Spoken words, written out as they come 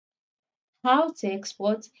How to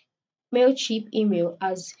export MailChimp email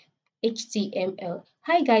as HTML.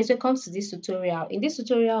 Hi guys, welcome to this tutorial. In this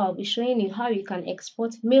tutorial, I'll be showing you how you can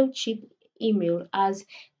export MailChimp email as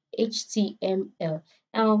HTML.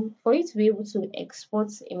 For you to be able to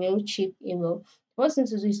export a MailChimp email, first thing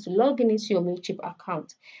to do is to log in into your MailChimp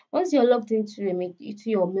account. Once you're logged into your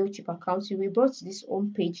MailChimp account, you'll be brought to this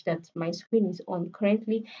home page that my screen is on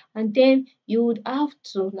currently, and then you would have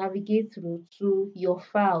to navigate through to your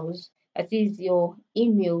files, that is your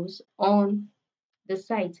emails on the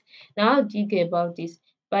site. Now, how do you go about this?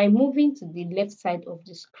 By moving to the left side of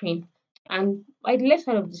the screen. And by the left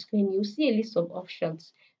side of the screen, you'll see a list of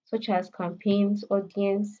options such as campaigns,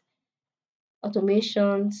 audience,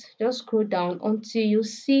 automations. Just scroll down until you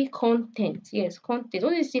see content. Yes, content.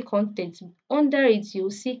 When you see content, under it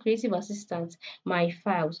you'll see creative assistant, my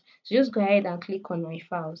files. So just go ahead and click on my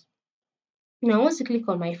files. Now, once you click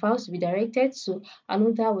on my files, you'll be directed to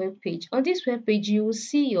another web page. On this web page, you will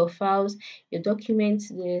see your files, your documents,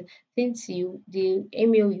 the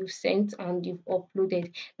email you've sent and you've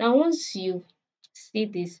uploaded. Now, once you see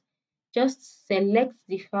this, just select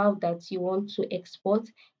the file that you want to export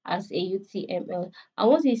as a UTML. And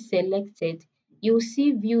once it's selected, you'll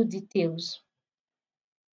see view details.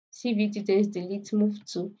 See view details, delete, move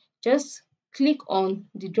to. Just click on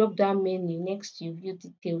the drop down menu next to view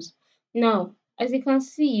details. Now, as you can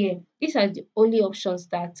see here, these are the only options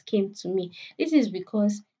that came to me. This is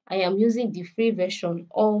because I am using the free version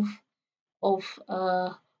of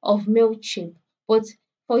uh of MailChimp. But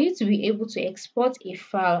for you to be able to export a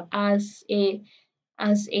file as a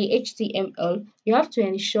HTML, you have to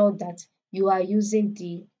ensure that you are using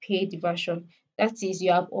the paid version. That is,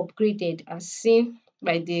 you have upgraded as seen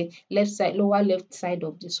by the lower left side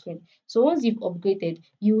of the screen. So once you've upgraded,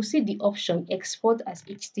 you will see the option export as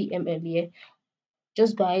HTML here.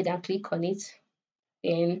 Just go ahead and click on it.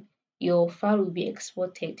 Then your file will be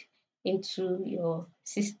exported into your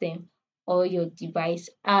system or your device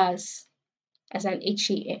as an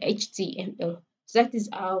HTML. So that is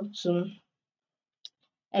how to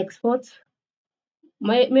export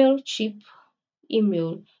MailChimp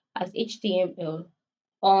email as HTML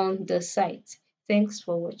on the site. Thanks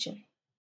for watching.